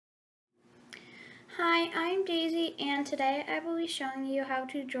Hi, I'm Daisy, and today I will be showing you how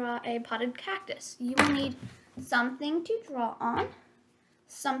to draw a potted cactus. You will need something to draw on,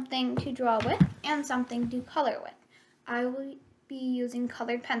 something to draw with, and something to color with. I will be using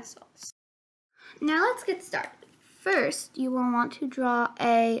colored pencils. Now let's get started. First, you will want to draw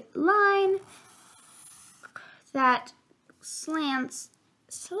a line that slants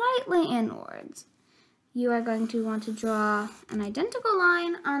slightly inwards. You are going to want to draw an identical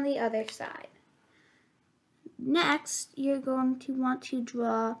line on the other side. Next, you're going to want to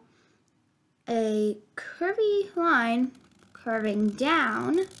draw a curvy line curving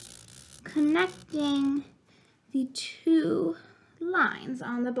down, connecting the two lines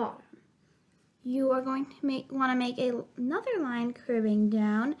on the bottom. You are going to want to make another line curving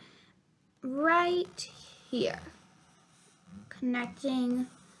down right here, connecting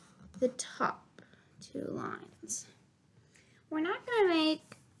the top two lines. We're not going to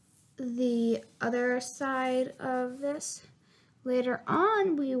make the other side of this. Later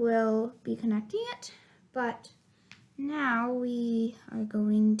on we will be connecting it, but now we are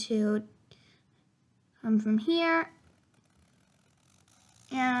going to come from here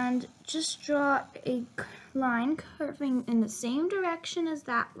and just draw a line curving in the same direction as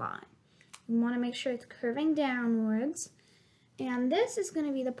that line. We want to make sure it's curving downwards, and this is going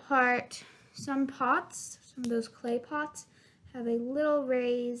to be the part, some of those clay pots have a little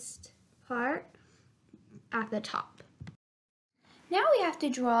raised part at the top. Now we have to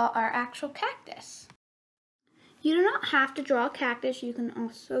draw our actual cactus. You do not have to draw a cactus, you can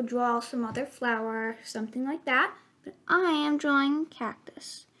also draw some other flower, something like that, but I am drawing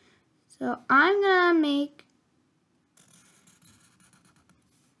cactus. So I'm gonna make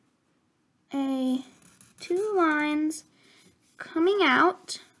two lines coming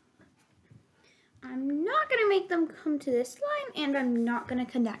out. I'm not going to make them come to this line, and I'm not going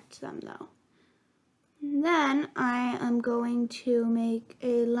to connect them though. Then I am going to make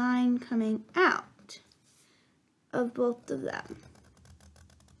a line coming out of both of them.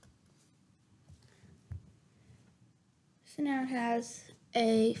 So now it has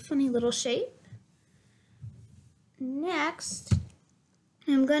a funny little shape. Next,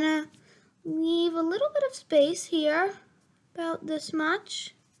 I'm going to leave a little bit of space here, about this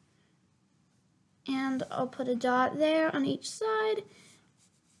much. And I'll put a dot there on each side,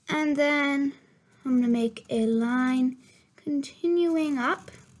 and then I'm going to make a line continuing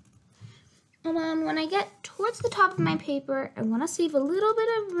up. And then when I get towards the top of my paper, I want to save a little bit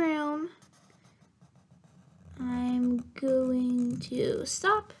of room. I'm going to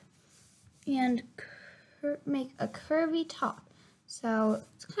stop and make a curvy top. So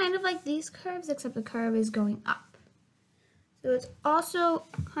it's kind of like these curves, except the curve is going up. So it's also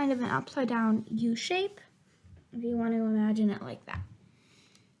kind of an upside down U shape, if you want to imagine it like that.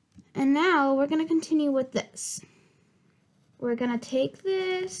 And now we're going to continue with this. We're going to take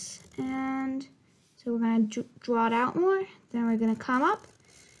this, and so we're going to draw it out more. Then we're going to come up,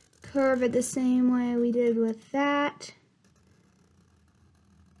 curve it the same way we did with that,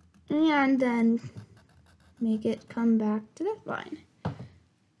 and then make it come back to this line.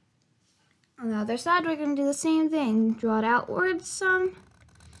 On the other side, we're going to do the same thing. Draw it outwards some,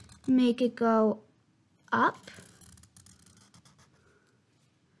 make it go up,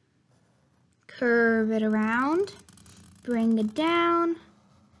 curve it around, bring it down,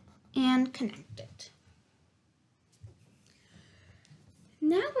 and connect it.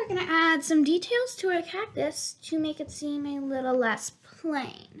 Now we're going to add some details to our cactus to make it seem a little less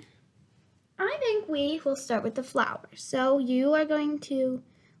plain. I think we will start with the flowers. So you are going to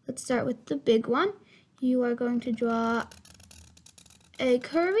let's start with the big one. You are going to draw a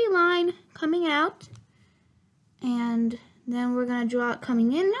curvy line coming out, and then we're going to draw it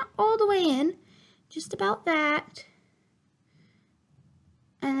coming in, not all the way in, just about that.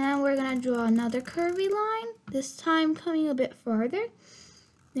 And then we're going to draw another curvy line, this time coming a bit farther.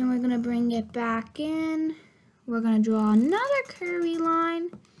 Then we're going to bring it back in. We're going to draw another curvy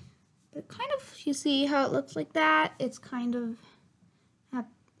line. But kind of, you see how it looks like that? It's kind of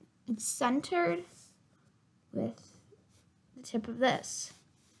it's centered with the tip of this.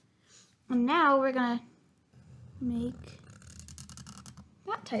 And now we're going to make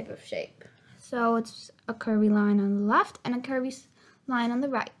that type of shape. So it's a curvy line on the left and a curvy line on the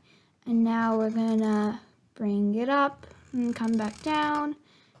right. And now we're going to bring it up and come back down,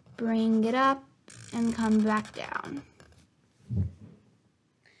 bring it up and come back down.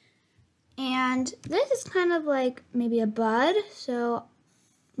 And this is kind of like maybe a bud, so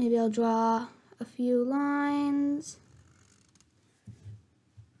maybe I'll draw a few lines.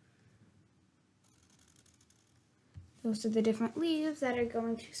 Those are the different leaves that are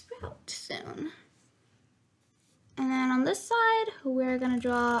going to sprout soon. And then on this side, we're gonna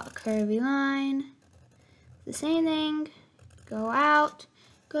draw a curvy line. The same thing, go out,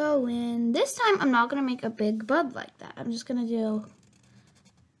 go in. This time I'm not gonna make a big bud like that. I'm just gonna do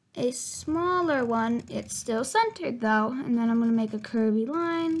a smaller one. It's still centered though. And then I'm gonna make a curvy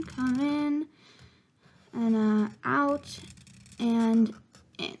line, come in, and out and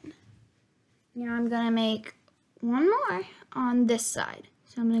in. Now I'm gonna make one more on this side.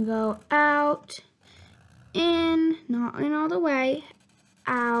 So I'm gonna go out, in, not in all the way,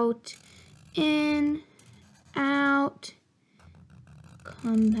 out, in, out,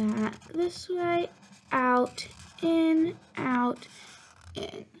 come back this way, out, in,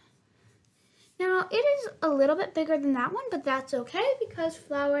 in. Now it is a little bit bigger than that one, but that's okay because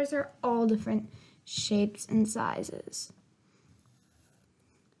flowers are all different shapes and sizes.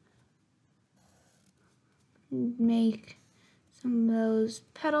 Make some of those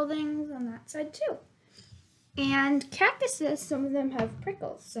petal things on that side too. And cactuses, some of them have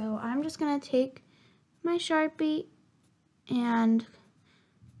prickles, so I'm just gonna take my Sharpie and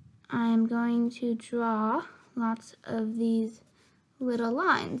I'm going to draw lots of these little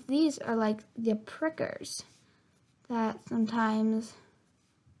lines. These are like the prickers that sometimes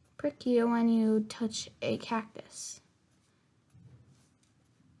prick you when you touch a cactus.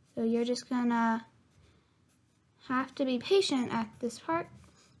 So you're just gonna have to be patient at this part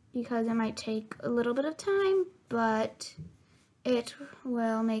because it might take a little bit of time, but it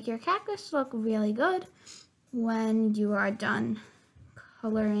will make your cactus look really good when you are done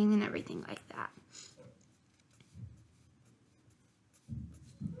coloring and everything like that.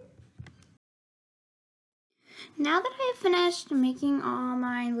 Now that I have finished making all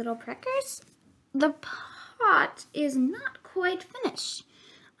my little prickers, the pot is not quite finished.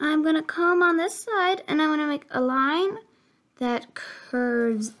 I'm gonna come on this side and I'm gonna make a line that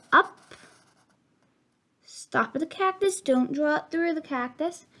curves up. Stop at the cactus, don't draw it through the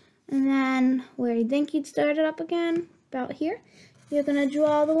cactus. And then where you think you'd start it up again, about here, you're gonna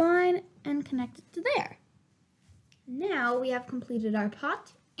draw the line and connect it to there. Now we have completed our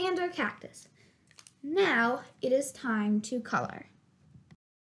pot and our cactus. Now it is time to color.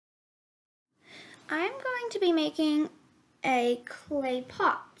 I'm going to be making a clay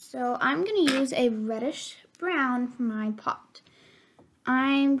pot. So I'm going to use a reddish brown for my pot.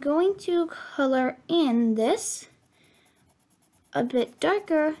 I'm going to color in this a bit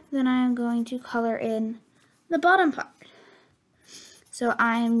darker than I'm going to color in the bottom part. So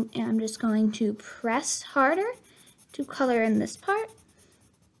I'm just going to press harder to color in this part,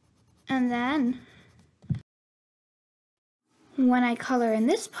 and then when I color in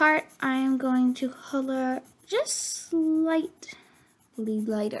this part, I'm going to color just slightly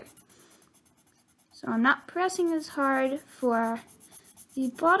lighter. So I'm not pressing as hard for the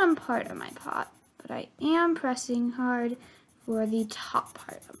bottom part of my pot, but I am pressing hard for the top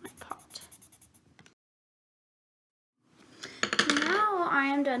part of my pot. Now I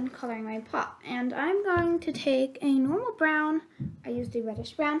am done coloring my pot, and I'm going to take a normal brown. I used a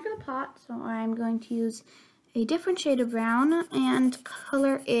reddish brown for the pot, so I'm going to use a different shade of brown and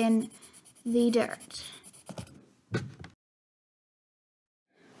color in the dirt.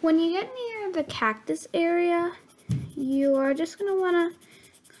 When you get near the cactus area, you are just going to want to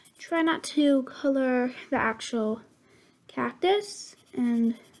try not to color the actual cactus,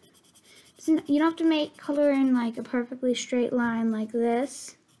 and you don't have to make color in like a perfectly straight line like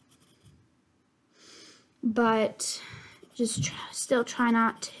this, but just still try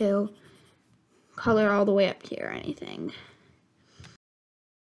not to color all the way up here or anything.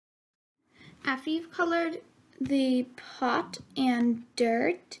 After you've colored the pot and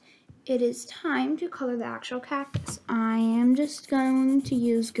dirt, it is time to color the actual cactus. I am just going to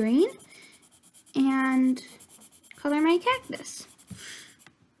use green and color my cactus.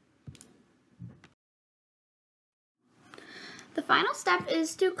 The final step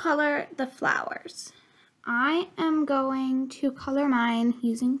is to color the flowers. I am going to color mine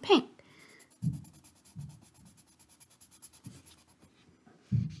using pink.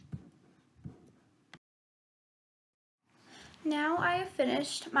 Now I have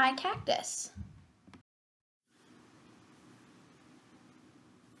finished my cactus.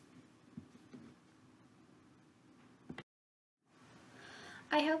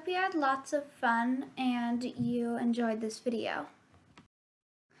 I hope you had lots of fun and you enjoyed this video.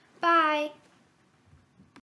 Bye!